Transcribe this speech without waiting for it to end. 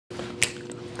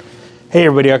Hey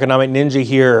everybody, Economic Ninja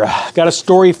here. Got a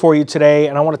story for you today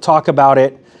and I want to talk about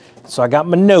it. So I got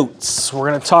my notes. We're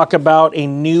going to talk about a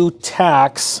new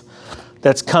tax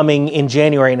that's coming in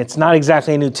January, and it's not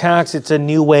exactly a new tax, it's a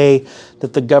new way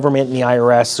that the government and the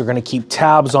IRS are going to keep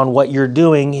tabs on what you're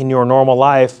doing in your normal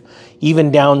life,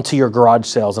 even down to your garage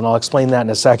sales, and I'll explain that in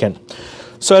a second.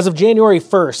 So as of January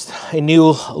 1st, a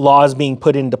new law is being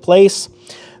put into place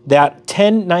that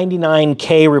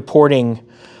 1099K reporting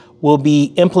will be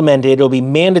implemented. It'll be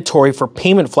mandatory for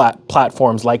payment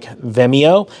platforms like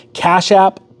Vimeo, Cash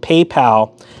App,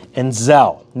 PayPal, and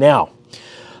Zelle. Now,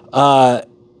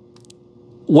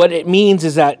 what it means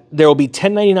is that there will be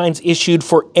 1099s issued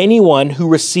for anyone who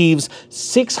receives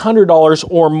 $600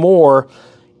 or more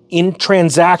in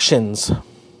transactions.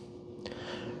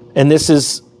 And this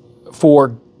is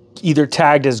for either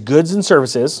tagged as goods and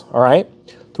services, all right,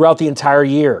 throughout the entire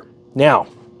year. Now,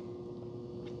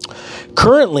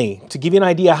 currently, to give you an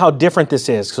idea how different this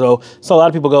is, so a lot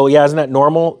of people go, yeah, isn't that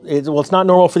normal? Well, it's not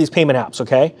normal for these payment apps,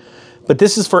 okay? But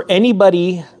this is for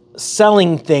anybody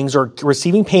selling things or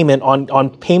receiving payment on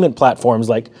payment platforms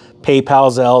like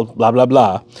PayPal, Zelle, blah, blah,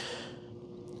 blah.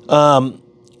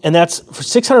 And that's for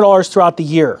 $600 throughout the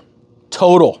year,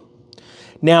 total.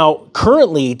 Now,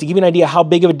 currently, to give you an idea how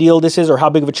big of a deal this is or how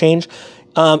big of a change,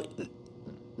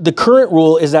 the current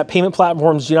rule is that payment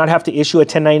platforms do not have to issue a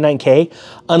 1099K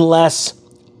unless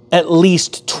at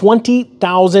least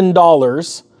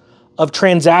 $20,000 of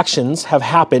transactions have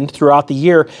happened throughout the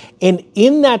year. And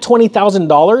in that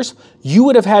 $20,000, you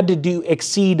would have had to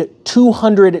exceed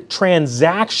 200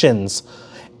 transactions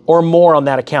or more on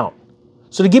that account.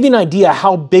 So to give you an idea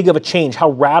how big of a change, how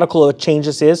radical of a change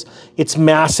this is, it's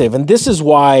massive. And this is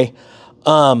why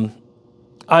I'm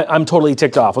totally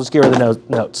ticked off. Let's get rid of the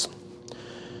notes.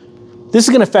 This is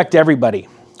going to affect everybody.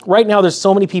 Right now, there's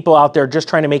so many people out there just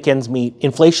trying to make ends meet.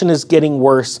 Inflation is getting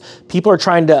worse. People are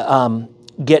trying to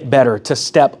get better, to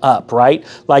step up, right?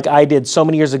 Like I did so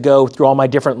many years ago through all my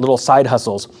different little side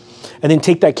hustles. And then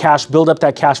take that cash, build up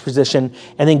that cash position,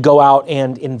 and then go out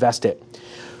and invest it.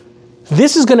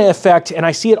 This is going to affect, and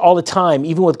I see it all the time,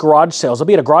 even with garage sales. I'll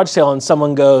be at a garage sale and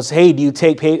someone goes, hey, do you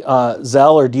take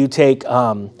Zelle or do you take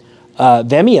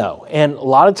Vimeo? And a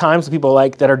lot of times the people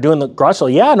that are doing the garage sale,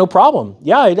 yeah, no problem.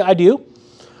 Yeah, I do. You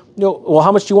know, well,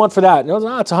 how much do you want for that? No,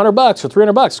 it's $100 or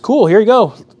 $300. Cool, here you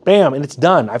go. Bam, and it's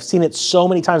done. I've seen it so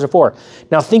many times before.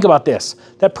 Now think about this.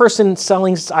 That person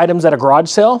selling items at a garage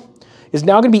sale is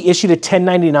now going to be issued a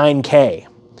 1099K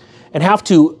and have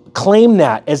to claim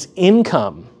that as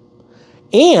income.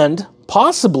 And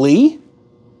possibly,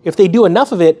 if they do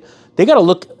enough of it,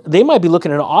 they might be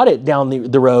looking at an audit down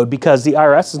the road because the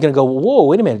IRS is going to go, whoa,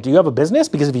 wait a minute, do you have a business?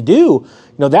 Because if you do,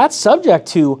 that's subject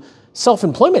to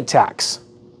self-employment tax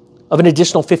of an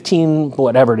additional 15,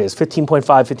 whatever it is, 15.5,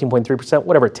 15.3%,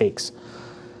 whatever it takes.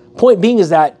 Point being is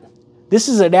that this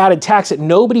is an added tax that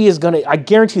nobody is going to, I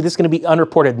guarantee you this is going to be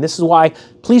unreported. And this is why,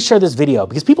 please share this video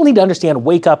because people need to understand,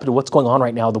 wake up to what's going on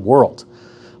right now in the world.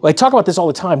 Well, I talk about this all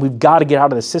the time. We've got to get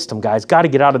out of this system, guys. Got to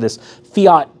get out of this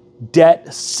fiat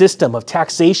debt system of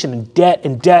taxation and debt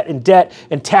and debt and debt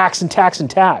and tax and tax and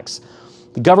tax.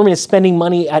 The government is spending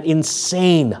money at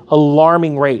insane,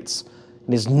 alarming rates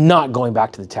and is not going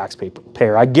back to the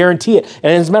taxpayer. I guarantee it.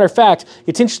 And as a matter of fact,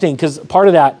 it's interesting because part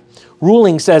of that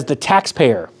ruling says the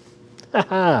taxpayer.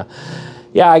 Yeah,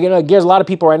 there's a lot of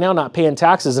people right now not paying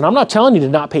taxes, and I'm not telling you to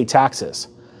not pay taxes.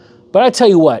 But I tell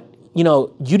you what,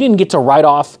 you didn't get to write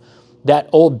off that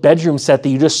old bedroom set that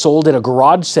you just sold at a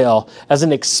garage sale as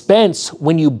an expense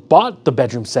when you bought the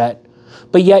bedroom set.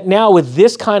 But yet now with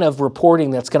this kind of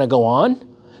reporting that's going to go on,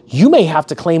 you may have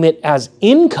to claim it as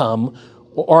income,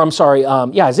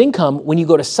 as income when you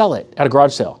go to sell it at a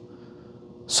garage sale.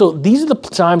 So these are the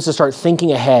times to start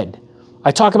thinking ahead. I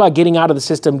talk about getting out of the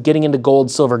system, getting into gold,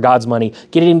 silver, God's money,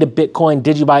 getting into Bitcoin,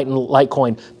 Digibyte, and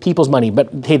Litecoin, people's money.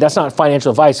 But hey, that's not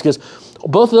financial advice because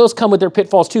both of those come with their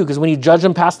pitfalls too, because when you judge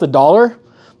them past the dollar,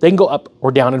 they can go up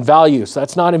or down in value. So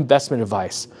that's not investment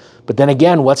advice. But then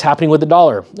again, what's happening with the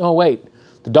dollar? Oh, wait,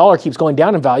 the dollar keeps going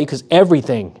down in value because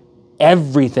everything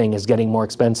is getting more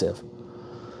expensive.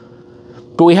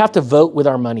 But we have to vote with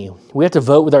our money. We have to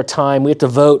vote with our time. We have to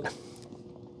vote.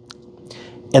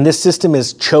 And this system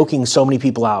is choking so many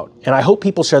people out. And I hope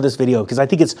people share this video because I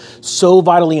think it's so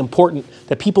vitally important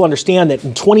that people understand that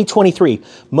in 2023,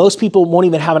 most people won't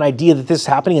even have an idea that this is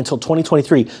happening until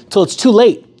 2023, until it's too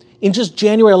late. In just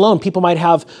January alone, people might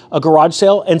have a garage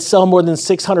sale and sell more than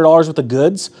 $600 worth of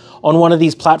goods on one of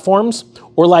these platforms.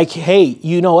 Or like, hey,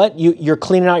 you know what? You're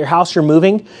cleaning out your house, you're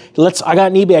moving. I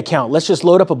got an eBay account. Let's just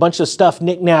load up a bunch of stuff,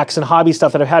 knickknacks and hobby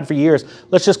stuff that I've had for years.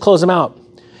 Let's just close them out.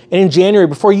 And in January,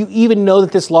 before you even know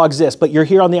that this law exists, but you're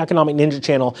here on the Economic Ninja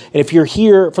channel, and if you're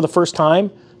here for the first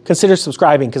time, consider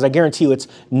subscribing, because I guarantee you it's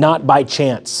not by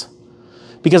chance.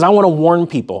 Because I want to warn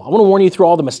people. I want to warn you through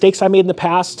all the mistakes I made in the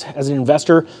past as an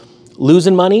investor,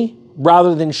 losing money,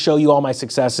 rather than show you all my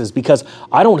successes, because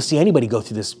I don't want to see anybody go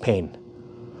through this pain.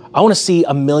 I want to see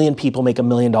 1 million people make $1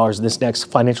 million in this next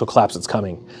financial collapse that's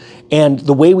coming. And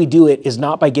the way we do it is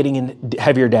not by getting in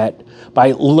heavier debt,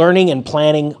 by learning and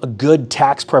planning a good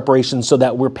tax preparation so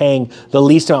that we're paying the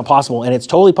least amount possible. And it's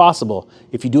totally possible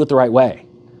if you do it the right way.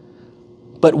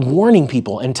 But warning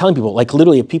people and telling people, like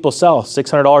literally if people sell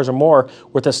 $600 or more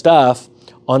worth of stuff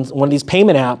on one of these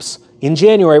payment apps in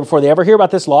January before they ever hear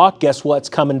about this law, guess what's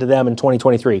coming to them in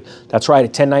 2023? That's right,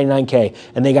 at 1099K,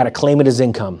 and they got to claim it as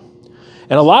income.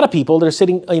 And a lot of people that are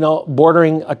sitting,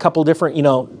 bordering a couple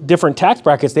different, different tax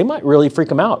brackets, they might really freak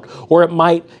them out. Or it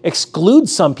might exclude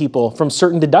some people from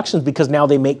certain deductions because now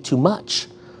they make too much.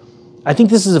 I think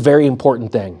this is a very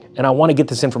important thing, and I want to get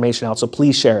this information out, so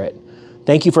please share it.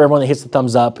 Thank you for everyone that hits the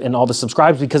thumbs up and all the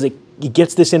subscribes, because it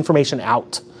gets this information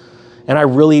out. And I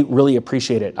really, really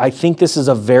appreciate it. I think this is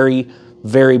a very,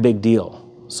 very big deal.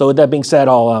 So with that being said,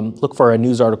 I'll look for a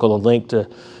news article, a link to,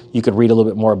 you could read a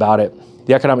little bit more about it.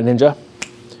 The Economic Ninja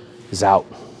is out.